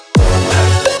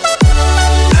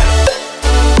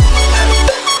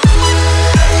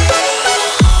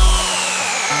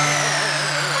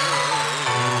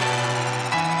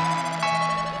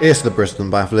It's the Bristol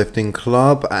Bath Lifting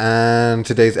Club, and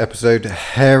today's episode,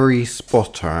 Harry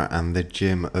Potter and the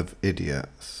Gym of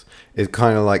Idiots. It's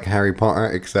kind of like Harry Potter,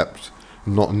 except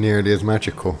not nearly as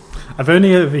magical. I've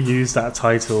only ever used that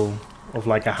title of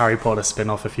like a Harry Potter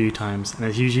spin-off a few times, and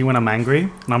it's usually when I'm angry,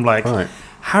 and I'm like, right.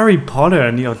 Harry Potter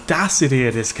and the audacity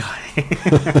of this guy.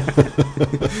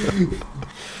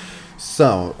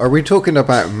 So, are we talking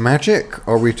about magic?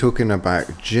 Are we talking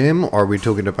about gym? Are we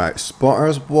talking about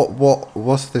spotters?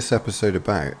 What's this episode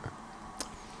about?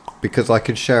 Because I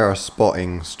could share a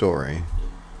spotting story.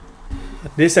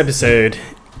 This episode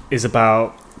is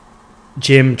about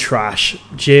gym trash,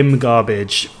 gym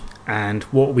garbage, and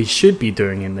what we should be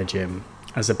doing in the gym,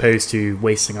 as opposed to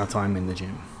wasting our time in the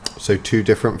gym. So 2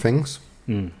 different things?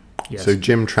 Yes. So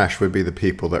gym trash would be the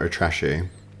people that are trashy?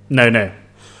 No.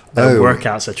 The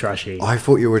workouts are trashy. I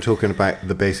thought you were talking about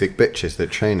the basic bitches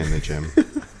that train in the gym.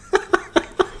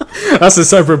 That's a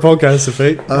separate podcast, I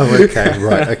think. Oh, okay,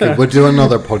 right. Okay, we'll do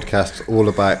another podcast all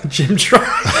about gym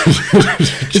trash.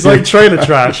 It's like trailer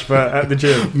trash, but at the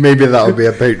gym. Maybe that'll be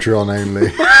a Patreon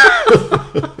only.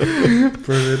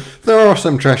 Brilliant. There are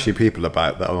some trashy people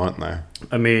about, though, aren't there?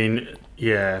 I mean,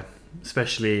 yeah,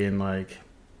 especially in like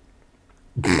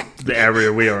the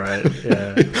area we are at.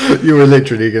 Yeah. You were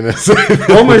literally gonna say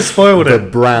almost spoiled the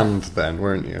it. Brand, then,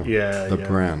 weren't you? Yeah. The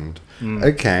brand.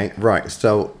 Okay, right.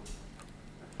 So,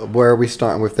 where are we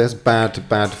starting with this? Bad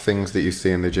things that you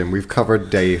see in the gym. We've covered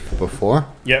Dave before.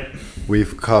 Yep.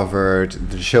 We've covered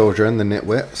the children, the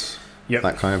nitwits. Yep.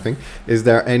 That kind of thing. Is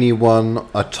there anyone,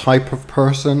 a type of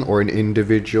person or an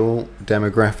individual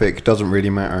demographic, doesn't really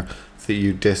matter, that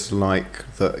you dislike,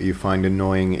 that you find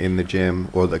annoying in the gym,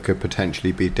 or that could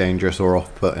potentially be dangerous or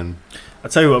off-putting? I'll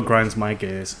tell you what grinds my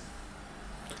gears.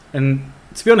 And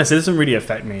to be honest, it doesn't really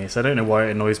affect me, so I don't know why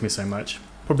it annoys me so much.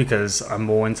 Probably because I'm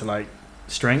more into like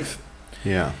strength.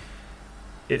 Yeah.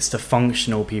 It's the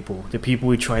functional people. The people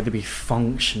who try to be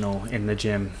functional in the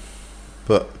gym.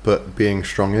 But being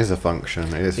strong is a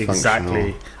function. It is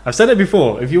exactly. Functional. I've said it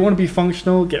before. If you want to be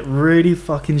functional, get really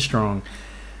fucking strong.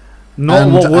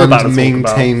 Not what we're about to talk about. And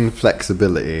maintain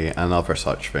flexibility and other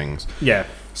such things. Yeah.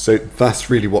 So that's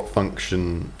really what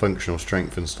functional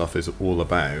strength and stuff is all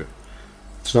about.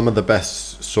 Some of the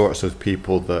best sorts of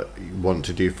people that want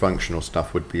to do functional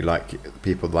stuff would be like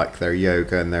people like their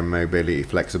yoga and their mobility,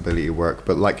 flexibility work,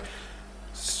 but like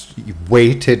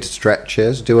weighted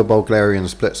stretches. Do a Bulgarian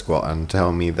split squat and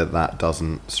tell me that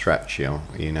doesn't stretch you,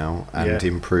 and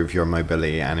improve your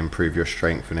mobility and improve your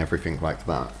strength and everything like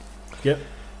that. Yep.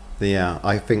 Yeah,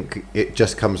 I think it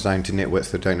just comes down to nitwits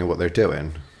that don't know what they're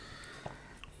doing.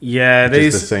 Yeah,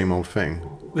 it's the same old thing.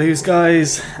 These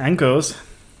guys and girls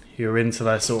who are into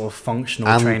that sort of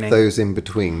functional training. And those in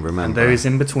between, remember. And those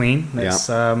in between. Let's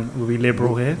we'll be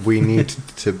liberal here. We need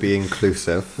to be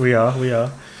inclusive. We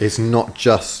are. It's not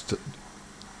just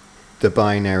the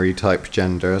binary type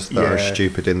genders that are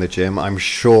stupid in the gym. I'm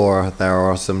sure there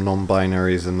are some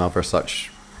non-binaries and other such.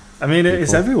 I mean,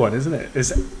 it's everyone, isn't it?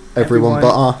 It's everyone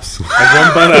but us.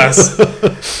 Everyone but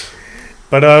us.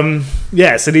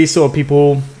 But so these sort of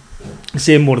people, I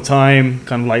see them all the time,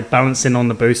 kind of like balancing on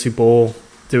the Bosu ball,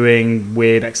 doing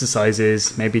weird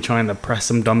exercises, maybe trying to press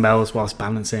some dumbbells whilst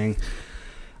balancing.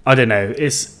 I don't know.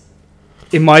 It's,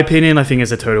 in my opinion, I think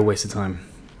it's a total waste of time.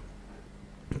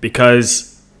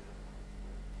 Because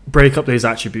break up those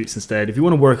attributes instead. If you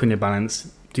want to work on your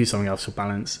balance, do something else for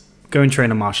balance. Go and train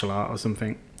a martial art or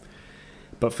something.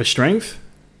 But for strength,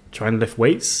 trying to lift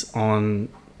weights on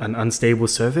an unstable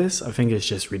surface, I think it's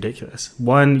just ridiculous.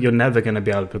 1, you're never going to be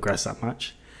able to progress that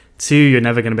much. 2, you're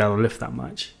never going to be able to lift that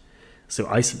much. So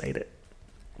isolate it.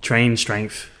 Train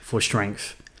strength for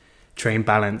strength. Train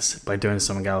balance by doing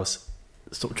something else.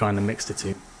 Stop trying to mix the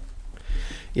two.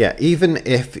 Yeah, even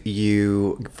if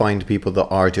you find people that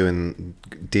are doing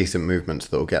decent movements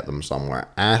that will get them somewhere,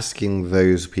 asking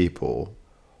those people,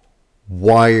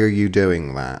 why are you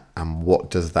doing that? And what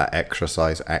does that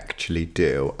exercise actually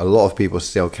do? A lot of people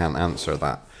still can't answer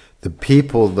that. The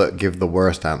people that give the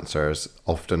worst answers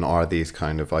often are these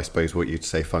kind of, I suppose, what you'd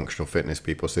say functional fitness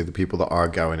people. So the people that are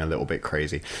going a little bit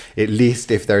crazy. At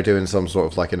least if they're doing some sort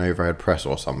of like an overhead press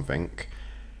or something,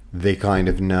 they kind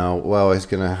of know, well, it's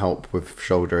going to help with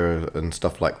shoulder and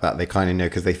stuff like that. They kind of know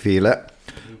because they feel it.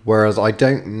 Whereas I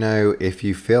don't know if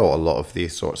you feel a lot of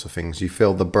these sorts of things. You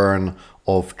feel the burn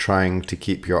of trying to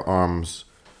keep your arms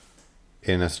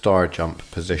in a star jump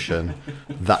position.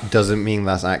 That doesn't mean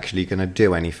that's actually going to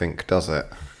do anything, does it?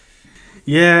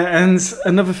 Yeah, and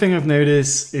another thing I've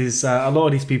noticed is a lot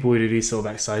of these people who do these sort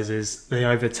of exercises, they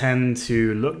either tend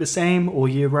to look the same all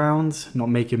year round, not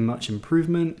making much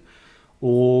improvement,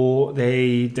 or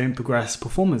they don't progress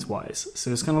performance-wise.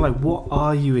 So it's kind of like, what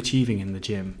are you achieving in the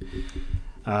gym?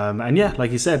 And yeah,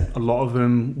 like you said, a lot of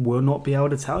them will not be able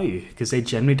to tell you because they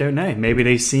generally don't know. Maybe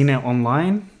they've seen it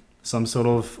online. Some sort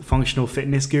of functional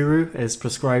fitness guru has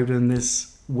prescribed in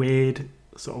this weird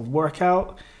sort of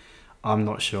workout. I'm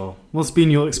not sure. What's been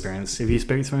your experience? Have you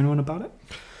spoken to anyone about it?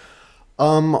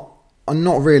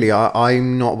 Not really.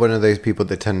 I'm not one of those people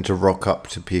that tend to rock up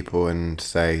to people and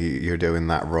say you're doing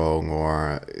that wrong,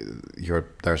 or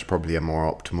there's probably a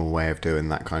more optimal way of doing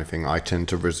that kind of thing. I tend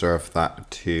to reserve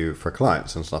that for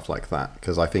clients and stuff like that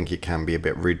because I think it can be a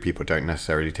bit rude. People don't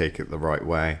necessarily take it the right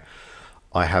way.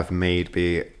 I have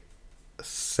maybe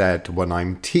said when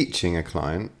I'm teaching a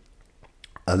client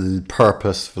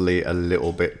purposefully a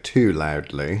little bit too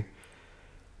loudly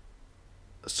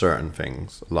certain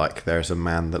things, like there's a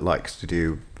man that likes to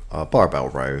do barbell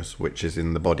rows, which is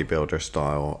in the bodybuilder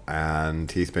style,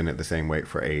 and he's been at the same weight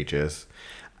for ages,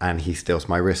 and he steals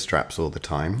my wrist straps all the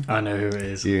time. I know who it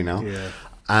is. Yeah.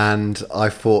 And I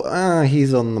thought,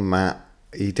 he's on the mat,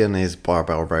 he did his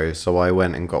barbell rows, so I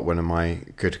went and got one of my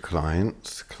good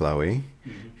clients, Chloe,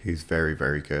 who's very,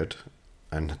 very good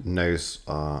and knows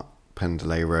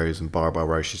Pendlay rows and barbell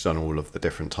rows. She's done all of the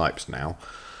different types now.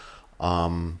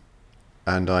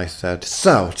 And I said,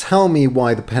 so tell me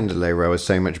why the Pendlay row is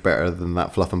so much better than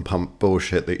that fluff and pump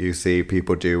bullshit that you see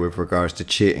people do with regards to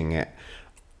cheating it,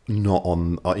 not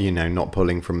on, not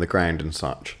pulling from the ground and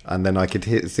such. And then I could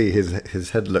see his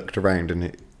head looked around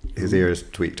and his ears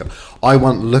tweaked up. I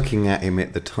wasn't looking at him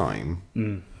at the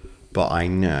time, but I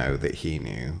know that he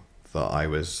knew that I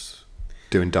was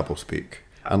doing double speak.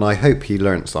 And I hope he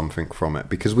learned something from it,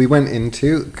 because we went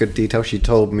into good detail. She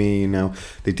told me,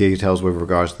 the details with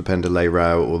regards to the Pendlay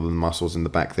row, all the muscles in the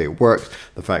back that it works,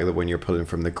 the fact that when you're pulling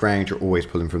from the ground, you're always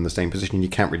pulling from the same position. You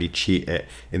can't really cheat it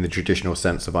in the traditional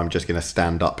sense of I'm just going to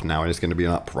stand up now and it's going to be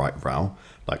an upright row,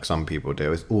 like some people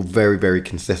do. It's all very, very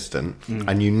consistent.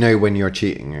 And when you're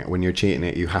cheating it. When you're cheating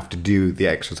it, you have to do the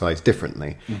exercise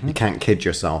differently. You can't kid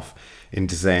yourself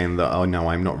into saying that, oh no,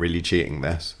 I'm not really cheating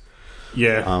this.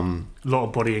 Yeah, a lot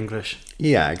of body English.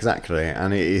 Yeah, exactly.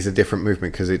 And it is a different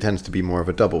movement because it tends to be more of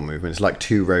a double movement. It's like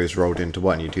two rows rolled into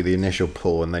one. You do the initial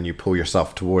pull and then you pull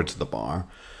yourself towards the bar.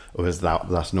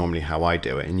 That's normally how I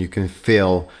do it. And you can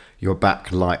feel your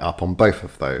back light up on both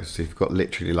of those. So you've got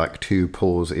literally like two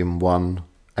pulls in one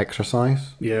exercise.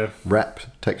 Yeah. Rep,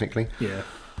 technically. Yeah.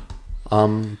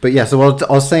 But yeah, so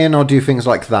I'll say and I'll do things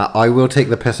like that. I will take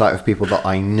the piss out of people that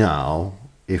I know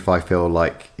if I feel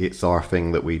like it's our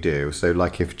thing that we do. So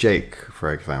like if Jake,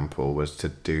 for example, was to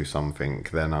do something,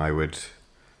 then I would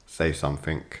say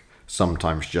something,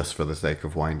 sometimes just for the sake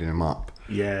of winding him up.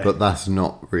 Yeah. But that's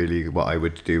not really what I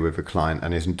would do with a client,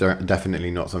 and is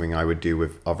definitely not something I would do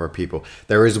with other people.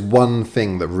 There is one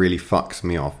thing that really fucks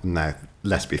me off. Now,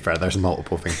 let's be fair, there's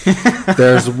multiple things.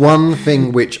 There's one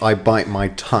thing which I bite my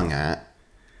tongue at,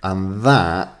 and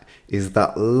that is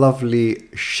that lovely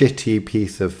shitty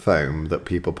piece of foam that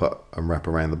people put and wrap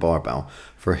around the barbell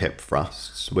for hip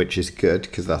thrusts, which is good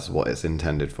because that's what it's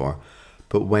intended for.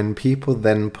 But when people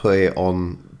then put it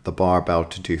on the barbell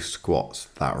to do squats,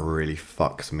 that really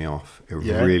fucks me off. It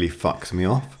really fucks me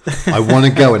off. I want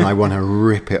to go and I want to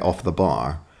rip it off the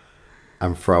bar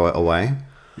and throw it away.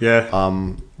 Yeah.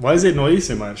 Why does it annoy you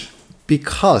so much?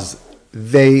 Because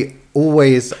they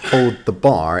always hold the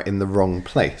bar in the wrong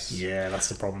place. Yeah, that's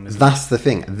the problem, isn't That's the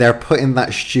thing. They're putting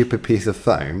that stupid piece of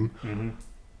foam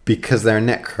because their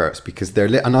neck hurts, because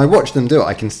and I watch them do it.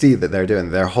 I can see that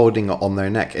they're holding it on their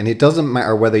neck, and it doesn't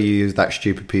matter whether you use that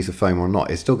stupid piece of foam or not.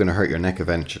 It's still going to hurt your neck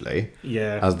eventually.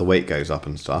 Yeah. As the weight goes up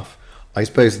and stuff. I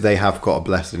suppose they have got a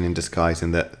blessing in disguise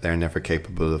in that they're never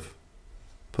capable of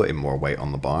putting more weight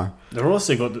on the bar. They've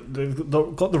also got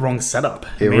the wrong setup.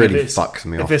 It really fucks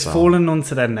me off. If it's fallen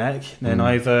onto their neck, then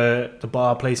either the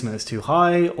bar placement is too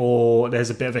high, or there's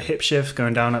a bit of a hip shift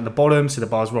going down at the bottom, so the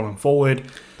bar's rolling forward.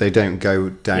 They don't go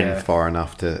down far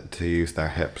enough to use their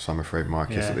hips, I'm afraid,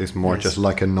 Mark. It's more just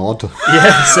like a nod.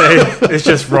 Yeah, so it's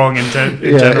just wrong in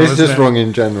general. It's just wrong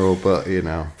in general, but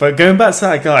But going back to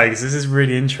that guy, because this is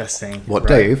really interesting. What, right?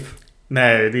 Dave?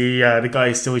 No, the guy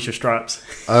who steals your straps.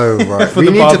 Oh, right. We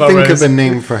need to think of a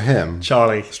name for him.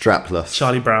 Charlie. Strapless.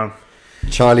 Charlie Brown.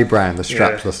 Charlie Brown, the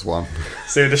strapless one.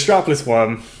 So the strapless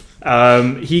one,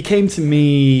 he came to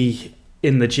me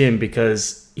in the gym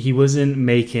because he wasn't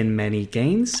making many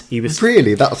gains. He was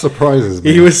really? That surprises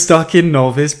me. He was stuck in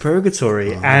novice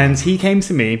purgatory. And he came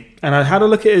to me, and I had a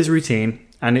look at his routine,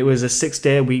 and it was a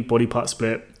 6-day-a-week body part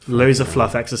split, loads of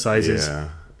fluff exercises. Yeah.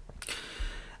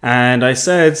 And I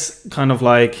said kind of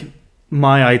like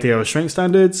my idea of strength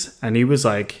standards, and he was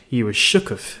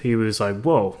shooketh. He was like,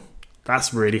 whoa,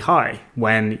 That's really high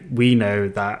when we know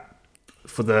that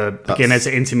for the beginner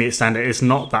to intermediate standard, it's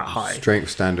not that high. Strength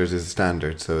standards is a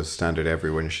standard, so a standard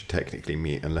everyone should technically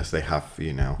meet unless they have,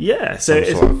 Yeah, some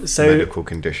sort of medical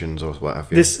conditions or what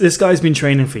have you. This guy's been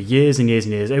training for years and years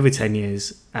and years, over 10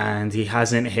 years, and he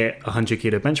hasn't hit 100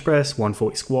 kilo bench press,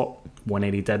 140 squat,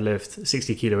 180 deadlift,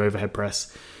 60 kilo overhead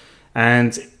press,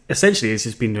 and essentially he's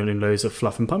just been doing loads of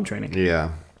fluff and pump training.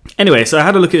 Yeah. Anyway, so I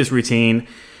had a look at his routine,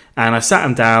 and I sat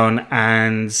him down,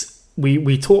 and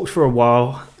we talked for a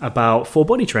while about full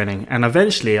body training, and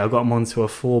eventually I got him onto a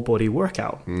full body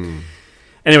workout.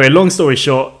 Anyway, long story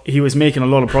short, he was making a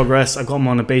lot of progress. I got him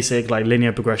on a basic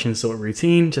linear progression sort of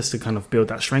routine just to kind of build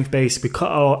that strength base. We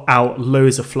cut out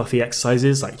loads of fluffy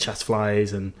exercises like chest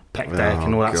flies and pec deck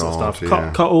and all that sort of stuff.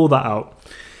 Yeah. Cut all that out.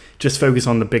 Just focus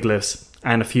on the big lifts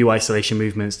and a few isolation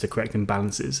movements to correct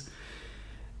imbalances.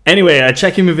 Anyway, I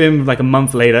check in with him like a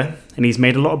month later, and he's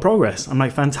made a lot of progress. I'm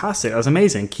like, fantastic, that was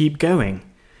amazing, keep going.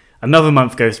 Another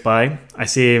month goes by, I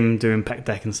see him doing pec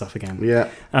deck and stuff again. Yeah.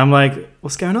 And I'm like,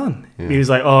 what's going on? Yeah. He was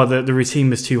like, oh, the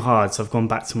routine was too hard, so I've gone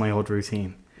back to my old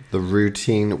routine. The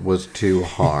routine was too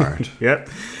hard. Yep.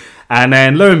 And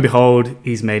then lo and behold,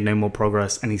 he's made no more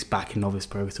progress, and he's back in novice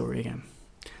purgatory again.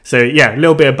 So yeah, a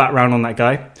little bit of background on that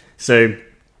guy. So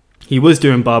he was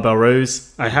doing barbell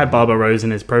rows. I had barbell rows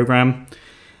in his program.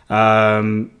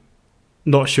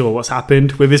 Not sure what's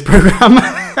happened with his program.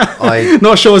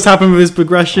 Not sure what's happened with his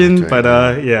progression, but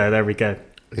yeah, there we go.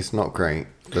 It's not great.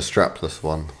 The strapless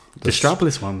one. The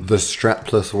strapless one. The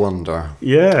strapless wonder.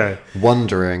 Yeah.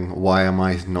 Wondering why am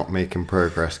I not making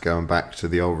progress, going back to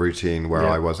the old routine where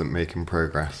I wasn't making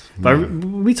progress. But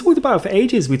we talked about it for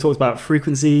ages. We talked about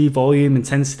frequency, volume,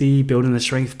 intensity, building the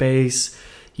strength base,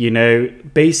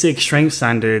 basic strength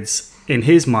standards in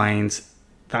his mind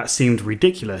that seemed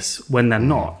ridiculous when they're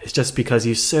not. It's just because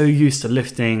he's so used to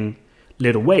lifting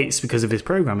little weights because of his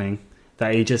programming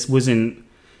that he just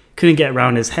couldn't get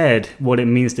around his head what it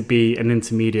means to be an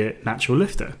intermediate natural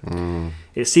lifter.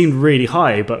 It seemed really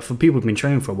high, but for people who've been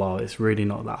training for a while, it's really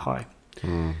not that high.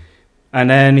 And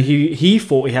then he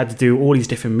thought he had to do all these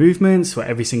different movements for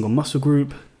every single muscle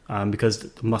group, because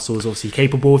the muscle is obviously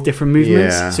capable of different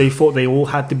movements. Yeah. So he thought they all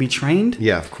had to be trained.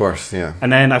 Yeah, of course, yeah.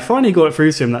 And then I finally got it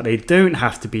through to him that they don't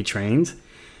have to be trained.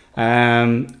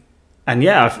 And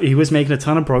yeah, he was making a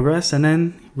ton of progress and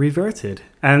then reverted.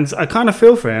 And I kind of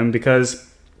feel for him because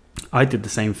I did the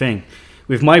same thing.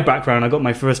 With my background, I got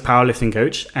my first powerlifting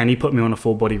coach, and he put me on a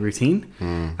full body routine.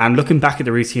 And looking back at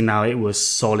the routine now, it was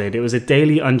solid. It was a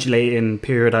daily undulating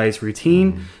periodized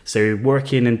routine. So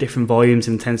working in different volumes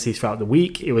and intensities throughout the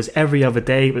week. It was every other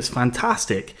day. It was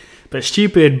fantastic. But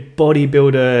stupid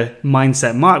bodybuilder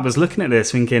mindset Mark was looking at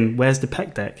this thinking, where's the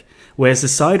pec deck? Where's the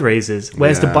side raises?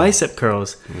 Where's the bicep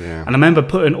curls? Yeah. And I remember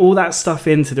putting all that stuff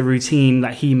into the routine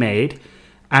that he made,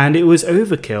 and it was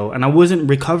overkill, and I wasn't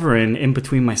recovering in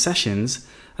between my sessions.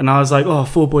 And I was like, oh,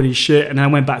 full body shit. And then I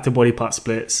went back to body part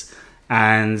splits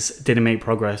and didn't make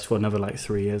progress for another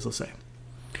 3 years or so.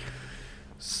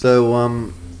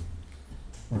 So,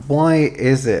 why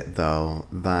is it though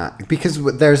that, because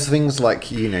there's things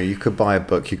like, you could buy a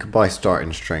book, you could buy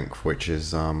Starting Strength, which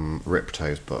is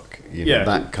Ripto's book.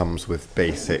 That comes with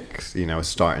basics,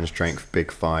 Starting Strength,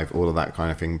 Big Five, all of that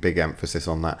kind of thing, big emphasis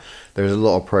on that. There's a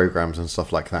lot of programs and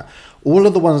stuff like that. All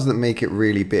of the ones that make it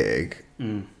really big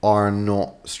are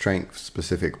not strength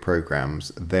specific programs.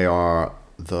 They are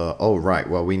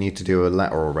we need to do a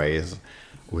lateral raise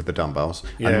with the dumbbells,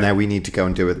 and now we need to go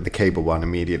and do the cable one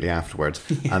immediately afterwards,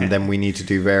 and then we need to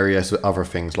do various other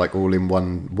things like all in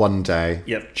one day,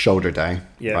 shoulder day,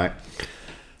 right?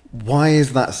 Why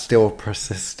is that still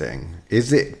persisting?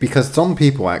 Is it because some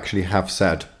people actually have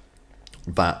said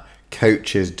that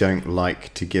coaches don't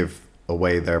like to give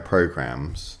away their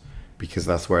programs because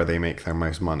that's where they make their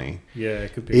most money? Yeah,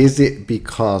 it could be. Is it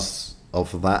because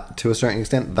of that to a certain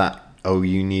extent, that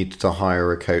you need to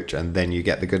hire a coach and then you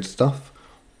get the good stuff?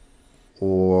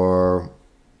 Or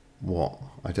what?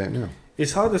 I don't know.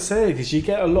 It's hard to say because you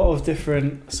get a lot of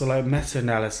different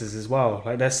meta-analysis as well.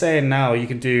 Like they're saying now you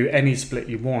can do any split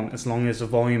you want as long as the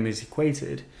volume is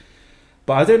equated.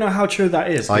 But I don't know how true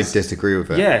that is. I disagree with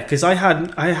it. Yeah, because I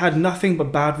had nothing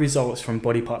but bad results from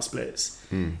body part splits,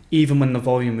 even when the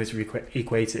volume was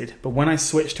equated. But when I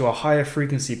switched to a higher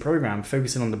frequency program,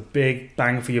 focusing on the big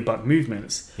bang for your buck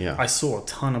movements, I saw a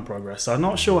ton of progress. So I'm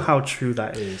not sure how true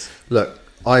that is. Look,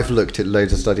 I've looked at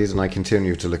loads of studies and I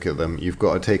continue to look at them. You've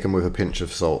got to take them with a pinch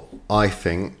of salt. I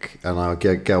think, and I'll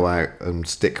go out and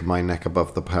stick my neck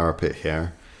above the parapet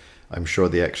here. I'm sure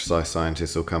the exercise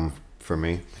scientists will come for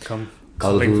me. A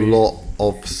lot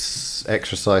of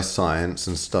exercise science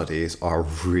and studies are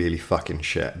really fucking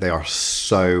shit. They are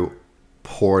so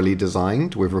poorly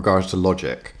designed with regards to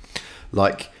logic.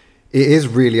 Like, it is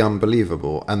really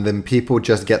unbelievable. And then people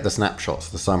just get the snapshots,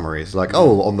 the summaries. Like,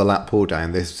 oh, on the lat pull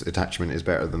down, this attachment is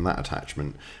better than that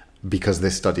attachment because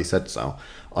this study said so.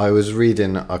 I was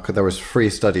reading, there was 3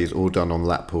 studies all done on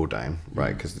lat pull down,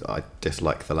 right? Because I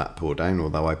dislike the lat pull down,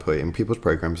 although I put it in people's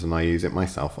programs and I use it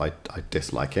myself. I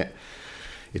dislike it.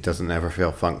 It doesn't ever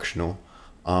feel functional.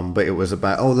 But it was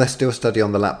about, let's do a study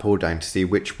on the lat pull down to see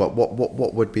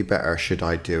what would be better. Should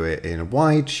I do it in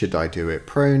wide? Should I do it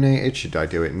pronated? Should I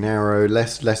do it narrow?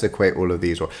 Let's equate all of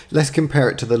these, or let's compare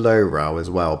it to the low row as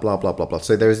well. Blah blah blah blah.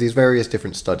 So there's these various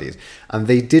different studies, and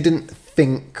they didn't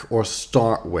think or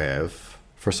start with,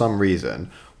 for some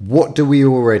reason, what do we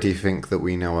already think that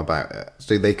we know about it.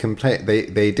 So they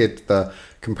did the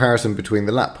comparison between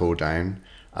the lat pull down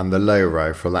and the low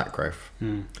row for lat growth,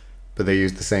 but they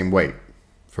used the same weight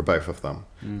for both of them.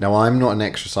 Now, I'm not an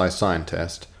exercise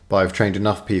scientist, but I've trained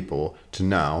enough people to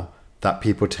know that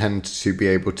people tend to be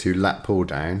able to lat pull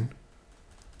down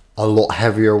a lot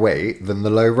heavier weight than the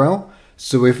low row.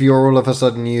 So if you're all of a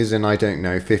sudden using,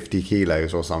 50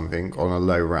 kilos or something on a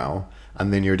low row,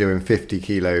 and then you're doing 50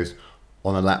 kilos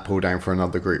on a lat pull down for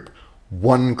another group,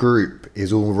 one group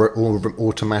is all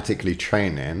automatically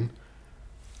training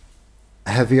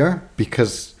heavier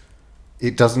because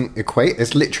it doesn't equate.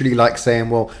 It's literally like saying,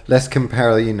 well, let's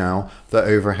compare, the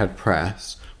overhead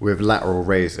press with lateral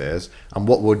raises. And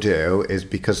what we'll do is,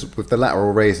 because with the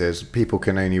lateral raises, people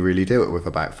can only really do it with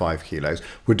about 5 kilos.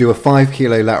 We'll do a 5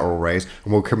 kilo lateral raise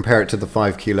and we'll compare it to the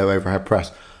 5 kilo overhead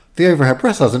press. The overhead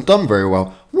press hasn't done very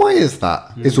well. Why is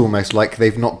that? It's almost like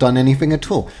they've not done anything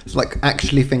at all. It's like,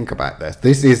 actually think about this.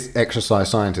 This is exercise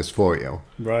scientists for you.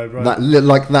 Right.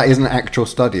 That is an actual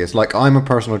study. It's like, I'm a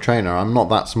personal trainer. I'm not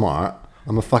that smart.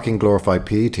 I'm a fucking glorified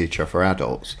PE teacher for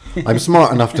adults. I'm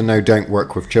smart enough to know don't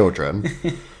work with children.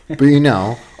 But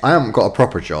I haven't got a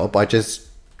proper job. I just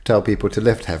tell people to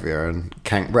lift heavier and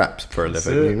count reps for a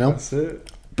living, That's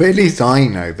it. But at least I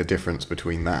know the difference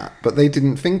between that. But they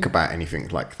didn't think about anything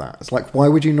like that. It's like, why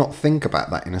would you not think about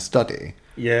that in a study?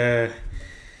 Yeah,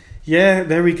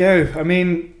 there we go. I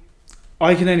mean,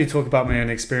 I can only talk about my own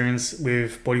experience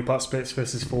with body part splits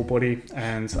versus full body.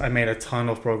 And I made a ton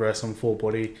of progress on full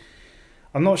body.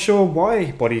 I'm not sure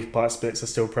why body part splits are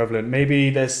still prevalent.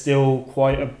 Maybe there's still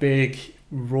quite a big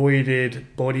roided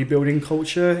bodybuilding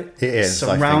culture. It is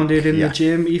surrounded in the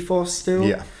gym ethos still.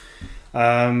 Yeah.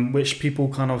 Which people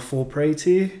kind of fall prey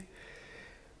to.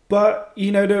 But,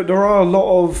 there are a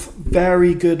lot of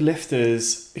very good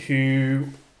lifters who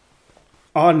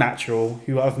are natural,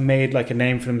 who have made like a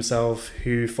name for themselves,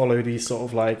 who follow these sort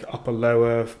of like upper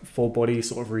lower full body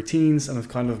sort of routines and have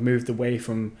kind of moved away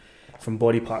from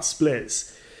body part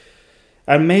splits.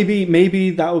 And maybe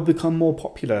that will become more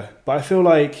popular. But I feel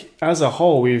like as a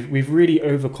whole, we've really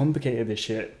overcomplicated this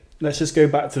shit. Let's just go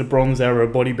back to the Bronze era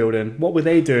of bodybuilding. What were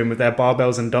they doing with their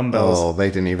barbells and dumbbells? Oh, they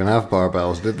didn't even have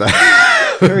barbells, did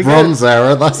they? Bronze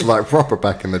era, that's like proper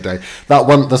back in the day. That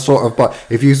one, the sort of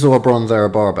if you saw a Bronze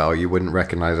era barbell, you wouldn't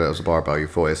recognize it as a barbell. You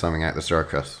thought it was something out the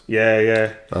circus.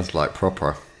 Yeah. That's like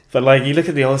proper. But like, you look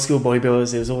at the old school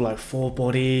bodybuilders, it was all like full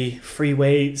body, free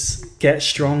weights, get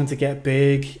strong to get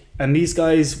big. And these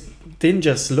guys didn't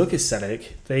just look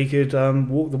aesthetic; they could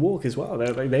walk the walk as well.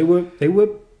 They were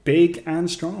big and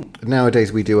strong.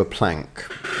 Nowadays we do a plank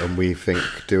and we think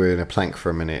doing a plank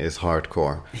for a minute is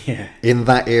hardcore. Yeah. In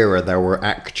that era there were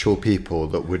actual people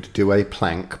that would do a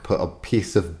plank, put a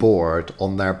piece of board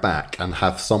on their back and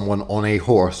have someone on a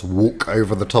horse walk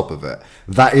over the top of it.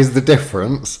 That is the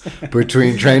difference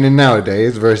between training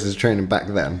nowadays versus training back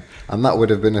then. And that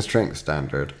would have been a strength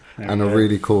standard and a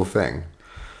really cool thing.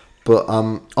 But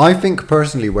I think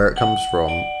personally where it comes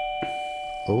from...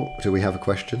 Oh, do we have a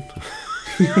question?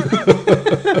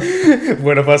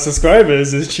 One of our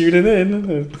subscribers is tuning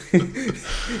in.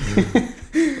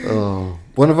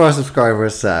 One of our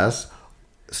subscribers says,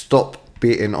 stop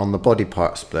beating on the body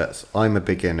part splits. I'm a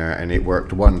beginner and it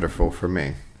worked wonderful for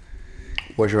me.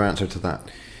 What's your answer to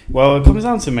that? Well, it comes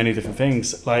down to many different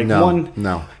things. Like No.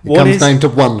 It comes down to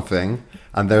one thing,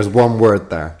 and there's one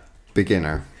word there: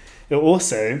 beginner.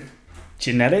 Also,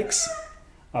 genetics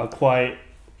are quite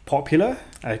popular.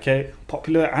 Okay,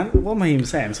 popular. And what am I even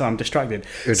saying? So I'm distracted.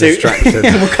 You're distracted.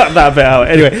 We'll cut that bit out.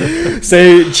 Anyway,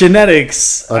 so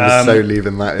genetics. I'm so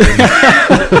leaving that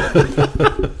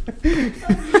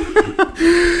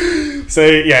in. So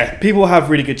yeah, people have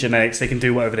really good genetics. They can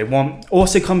do whatever they want.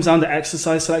 Also comes down to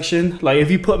exercise selection. Like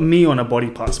if you put me on a body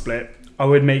part split, I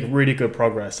would make really good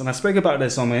progress. And I spoke about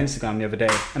this on my Instagram the other day.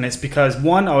 And it's because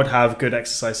 1, I would have good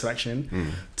exercise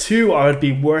selection. 2, I would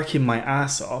be working my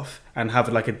ass off. and have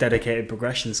like a dedicated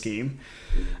progression scheme.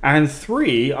 And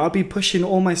 3, I'll be pushing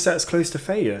all my sets close to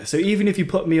failure. So even if you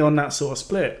put me on that sort of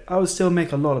split, I would still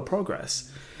make a lot of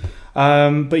progress.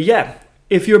 But yeah,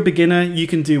 if you're a beginner, you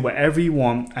can do whatever you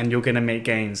want and you're going to make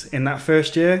gains. In that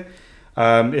first year,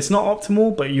 it's not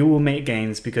optimal, but you will make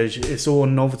gains because it's all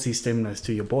novelty stimulus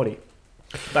to your body.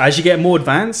 But as you get more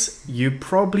advanced, you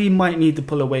probably might need to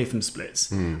pull away from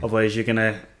splits. Otherwise, you're going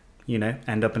to,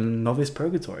 end up in novice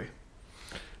purgatory.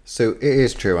 So it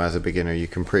is true, as a beginner, you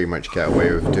can pretty much get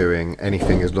away with doing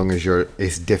anything as long as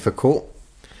it's difficult.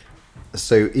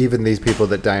 So even these people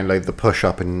that download the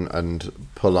push-up and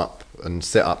pull-up and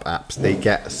sit-up apps, they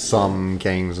get some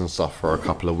gains and stuff for a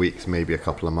couple of weeks, maybe a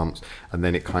couple of months, and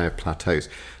then it kind of plateaus.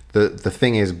 The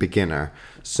thing is beginner.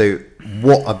 So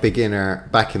what a beginner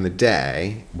back in the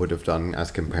day would have done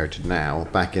as compared to now,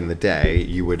 back in the day,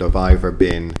 you would have either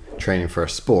been training for a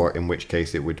sport, in which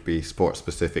case it would be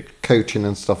sport-specific coaching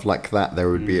and stuff like that. There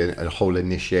would be a whole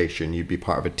initiation. You'd be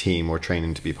part of a team or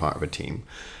training to be part of a team.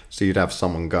 So you'd have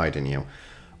someone guiding you.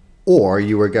 Or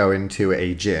you were going to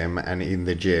a gym, and in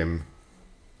the gym,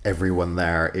 everyone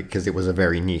there, because it was a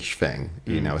very niche thing.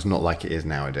 It's not like it is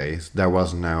nowadays. There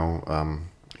was no...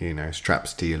 strap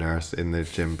stealers in the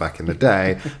gym back in the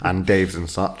day and Daves and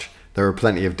such. There were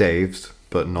plenty of Daves,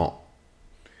 but not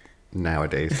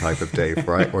nowadays type of Dave,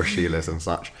 right? Or Sheilas and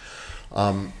such.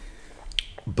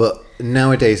 But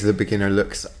nowadays the beginner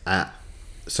looks at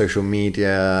social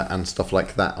media and stuff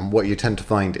like that. And what you tend to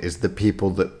find is the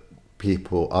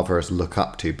others look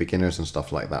up to, beginners and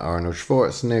stuff like that, Arnold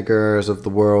Schwarzeneggers of the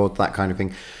world, that kind of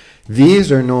thing.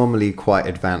 These are normally quite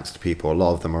advanced people. A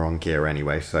lot of them are on gear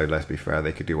anyway, so let's be fair,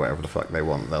 they could do whatever the fuck they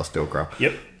want. They'll still grow.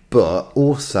 Yep. But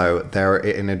also, they're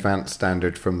at an advanced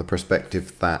standard from the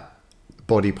perspective that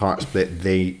body part split,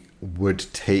 they would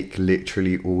take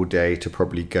literally all day to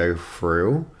probably go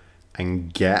through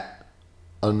and get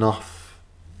enough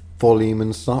volume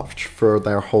and such for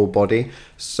their whole body.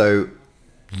 So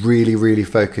really, really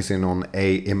focusing on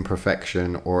a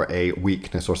imperfection or a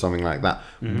weakness or something like that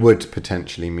would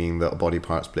potentially mean that a body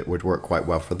part split would work quite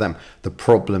well for them. The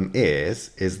problem is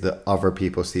that other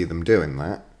people see them doing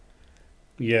that.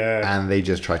 Yeah. And they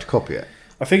just try to copy it.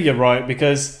 I think you're right,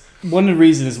 because one of the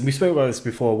reasons, we spoke about this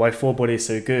before, why full body is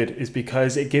so good is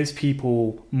because it gives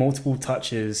people multiple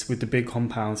touches with the big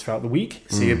compounds throughout the week.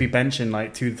 So you'll be benching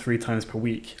like 2 to 3 times per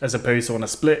week, as opposed to on a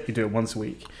split, you do it once a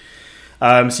week.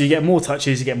 So you get more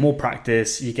touches, you get more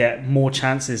practice, you get more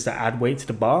chances to add weight to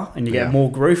the bar, and you get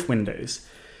more growth windows.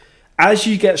 As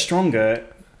you get stronger,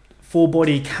 full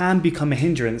body can become a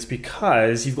hindrance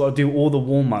because you've got to do all the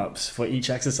warm-ups for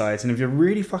each exercise. And if you're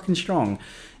really fucking strong,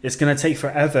 it's going to take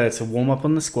forever to warm up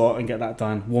on the squat and get that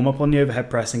done, warm up on the overhead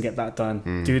press and get that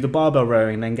done, do the barbell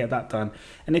rowing and then get that done.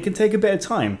 And it can take a bit of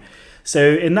time.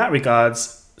 So in that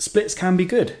regards, splits can be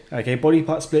good. Okay, body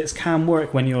part splits can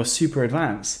work when you're super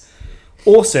advanced.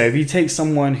 Also, if you take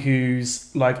someone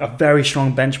who's like a very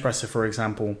strong bench presser, for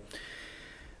example,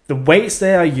 the weights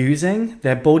they are using,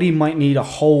 their body might need a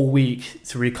whole week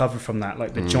to recover from that.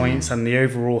 Like the joints and the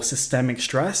overall systemic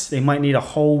stress, they might need a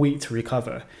whole week to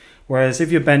recover. Whereas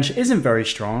if your bench isn't very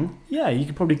strong, you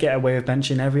could probably get away with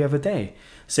benching every other day.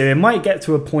 So it might get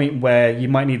to a point where you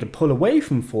might need to pull away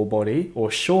from full body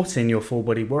or shorten your full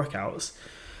body workouts.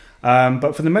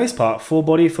 But for the most part, full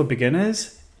body for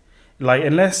beginners, like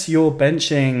unless you're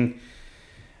benching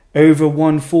over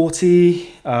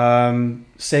 140,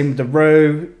 same with the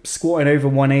row, squatting over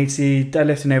 180,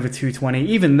 deadlifting over 220,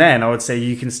 even then I would say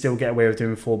you can still get away with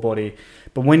doing full body.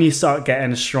 But when you start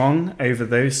getting strong over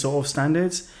those sort of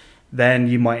standards, then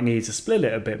you might need to split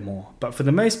it a bit more. But for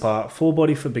the most part, full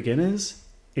body for beginners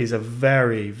is a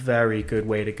very, very good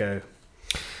way to go.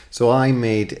 So I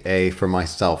made for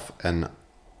myself an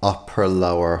upper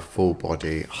lower full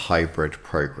body hybrid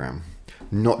program.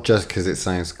 Not just because it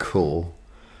sounds cool,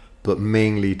 but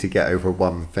mainly to get over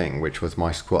one thing, which was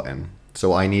my squatting.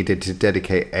 So I needed to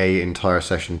dedicate a entire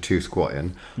session to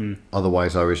squatting.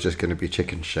 Otherwise I was just going to be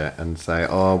chicken shit and say,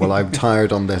 oh, well, I'm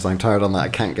tired on this, I'm tired on that, I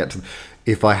can't get to...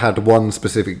 If I had one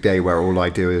specific day where all I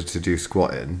do is to do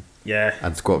squatting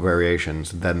and squat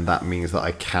variations, then that means that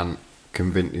I can't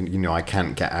I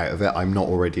can't get out of it. I'm not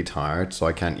already tired, so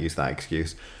I can't use that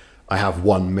excuse. I have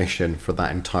one mission for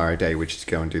that entire day, which is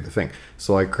to go and do the thing.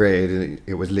 So I created,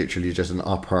 it was literally just an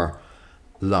upper,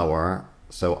 lower.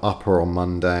 So upper on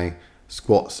Monday,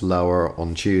 squats lower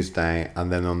on Tuesday,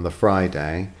 and then on the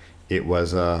Friday, it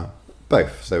was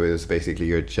both. So it was basically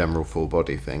your general full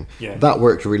body thing. Yeah. That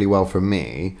worked really well for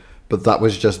me, but that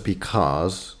was just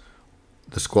because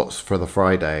the squats for the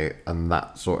Friday and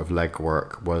that sort of leg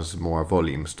work was more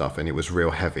volume stuff, and it was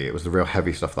real heavy. It was the real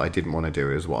heavy stuff that I didn't want to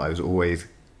do, is what I was always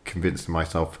convincing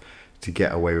myself to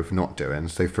get away with not doing.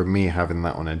 So for me, having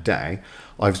that on a day,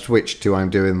 I've switched to,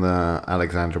 I'm doing the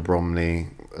Alexander Bromley,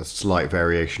 a slight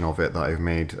variation of it that I've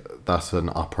made. That's an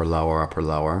upper lower.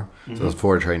 So there's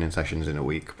 4 training sessions in a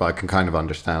week, but I can kind of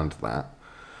understand that.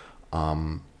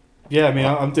 Yeah, I mean,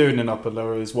 I'm doing an upper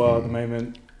lower as well at the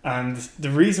moment. And the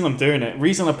reason I'm doing it,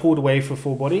 reason I pulled away for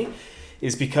full body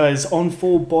is because on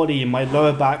full body, my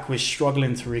lower back was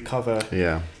struggling to recover.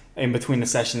 Yeah. In between the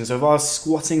sessions. So if I was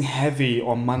squatting heavy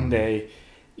on Monday,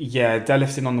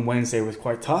 deadlifting on the Wednesday was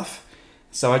quite tough.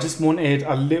 So I just wanted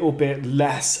a little bit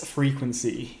less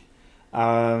frequency.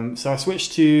 So I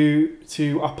switched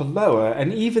to upper lower,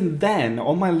 and even then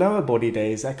on my lower body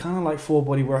days, they're kind of like full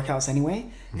body workouts anyway,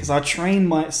 because I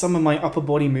train some of my upper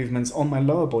body movements on my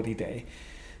lower body day.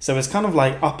 So it's kind of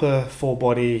like upper full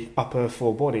body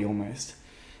almost,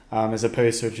 as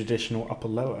opposed to a traditional upper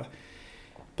lower.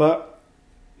 But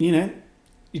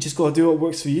you just got to do what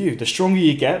works for you. The stronger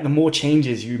you get, the more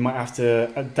changes you might have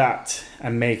to adapt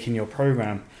and make in your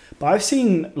program. But I've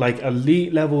seen like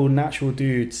elite level natural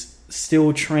dudes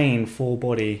still train full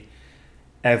body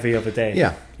every other day.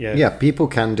 Yeah, people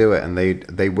can do it, and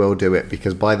they will do it,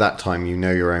 because by that time you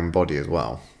know your own body as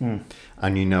well.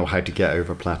 And you know how to get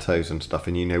over plateaus and stuff,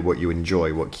 and you know what you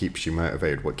enjoy, what keeps you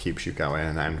motivated, what keeps you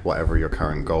going, and whatever your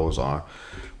current goals are,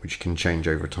 which can change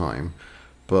over time.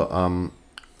 But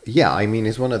yeah, I mean,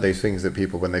 it's one of those things that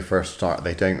people, when they first start,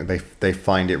 they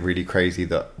find it really crazy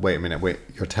that, wait,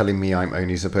 you're telling me I'm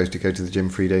only supposed to go to the gym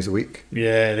 3 days a week?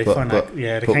 Yeah, they can't get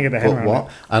their head around what?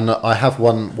 it. And I have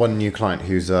one new client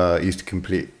who's used to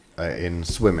compete in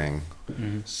swimming.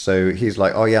 So he's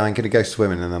like, oh yeah, I'm going to go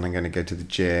swimming, and then I'm going to go to the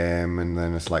gym. And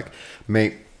then it's like,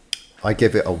 mate, I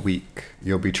give it a week.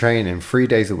 You'll be training 3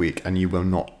 days a week, and you will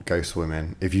not go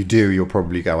swimming. If you do, you'll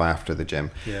probably go after the gym.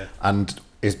 Yeah. And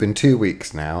it's been 2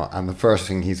 weeks now, and the first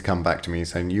thing he's come back to me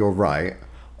saying, you're right,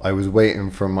 I was waiting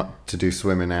to do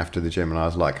swimming after the gym, and I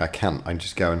was like, I can't, I'm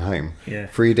just going home.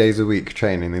 3 days a week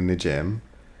training in the gym,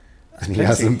 and he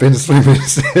hasn't been swimming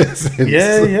since.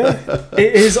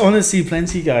 It is honestly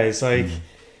plenty, guys. Like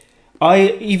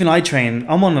I train,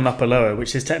 I'm on an upper lower,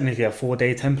 which is technically a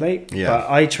 4-day template, but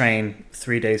I train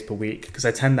 3 days per week because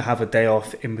I tend to have a day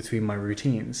off in between my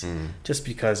routines, just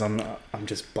because I'm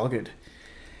just buggered.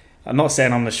 I'm not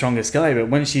saying I'm the strongest guy, but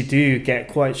once you do get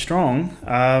quite strong,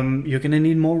 you're going to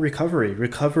need more recovery.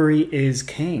 Recovery is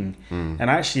king. And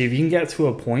actually, if you can get to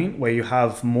a point where you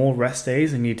have more rest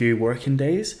days than you do working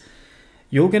days,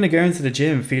 you're going to go into the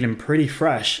gym feeling pretty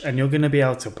fresh, and you're going to be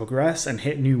able to progress and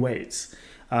hit new weights.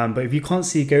 But if you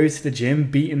constantly go to the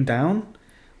gym beaten down,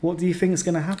 what do you think is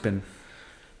going to happen?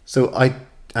 So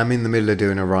I'm in the middle of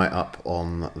doing a write-up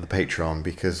on the Patreon,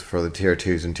 because for the tier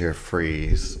 2s and tier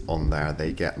 3s on there,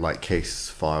 they get like case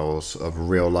files of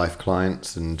real life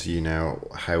clients, and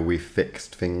how we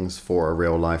fixed things for a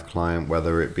real life client,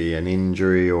 whether it be an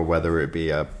injury or whether it be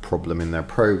a problem in their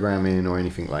programming or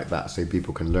anything like that, so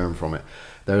people can learn from it.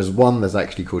 There's one that's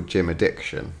actually called gym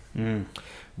addiction,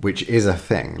 which is a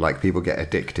thing. Like, people get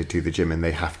addicted to the gym and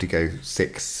they have to go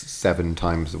 6-7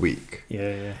 times a week.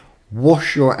 Yeah.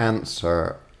 What's your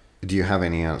answer? Do you have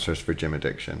any answers for gym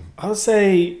addiction? I would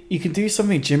say you can do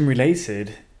something gym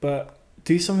related, but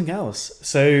do something else.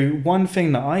 So one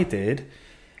thing that I did,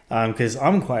 because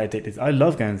I'm quite addicted, I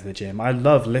love going to the gym. I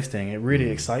love lifting. It really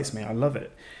excites me. I love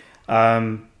it.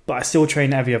 But I still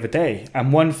train every other day.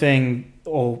 And one thing,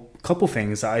 or a couple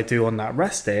things that I do on that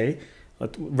rest day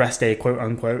quote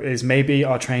unquote, is maybe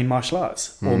I'll train martial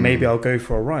arts, or maybe I'll go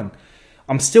for a run.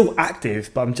 I'm still active,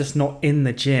 but I'm just not in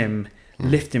the gym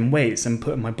lifting weights and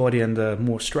putting my body under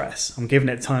more stress. I'm giving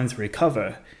it time to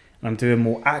recover, and I'm doing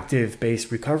more active-based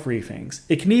recovery things.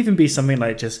 It can even be something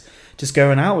like just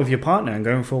going out with your partner and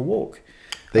going for a walk.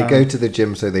 They go to the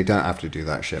gym so they don't have to do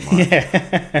that shit, Mark.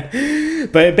 Yeah.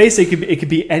 But basically, it could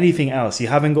be anything else. You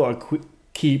haven't got to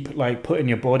keep like putting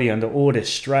your body under all this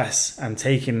stress and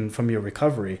taking from your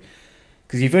recovery,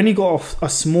 because you've only got a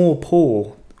small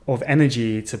pool of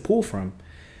energy to pull from.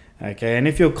 Okay, and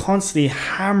if you're constantly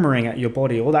hammering at your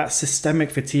body, all that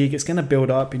systemic fatigue, it's going to build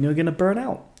up and you're going to burn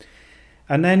out.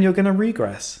 And then you're going to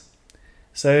regress.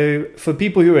 So for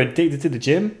people who are addicted to the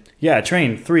gym,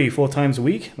 train 3-4 times a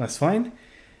week. That's fine.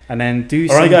 And then do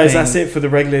something. All right, guys, that's it for the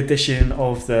regular edition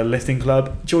of the Lifting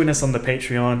Club. Join us on the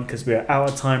Patreon, because we're out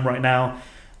of time right now.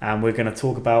 And we're going to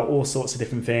talk about all sorts of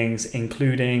different things,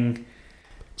 including...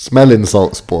 smelling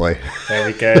salts, boy. There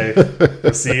we go.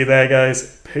 We'll see you there,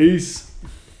 guys. Peace.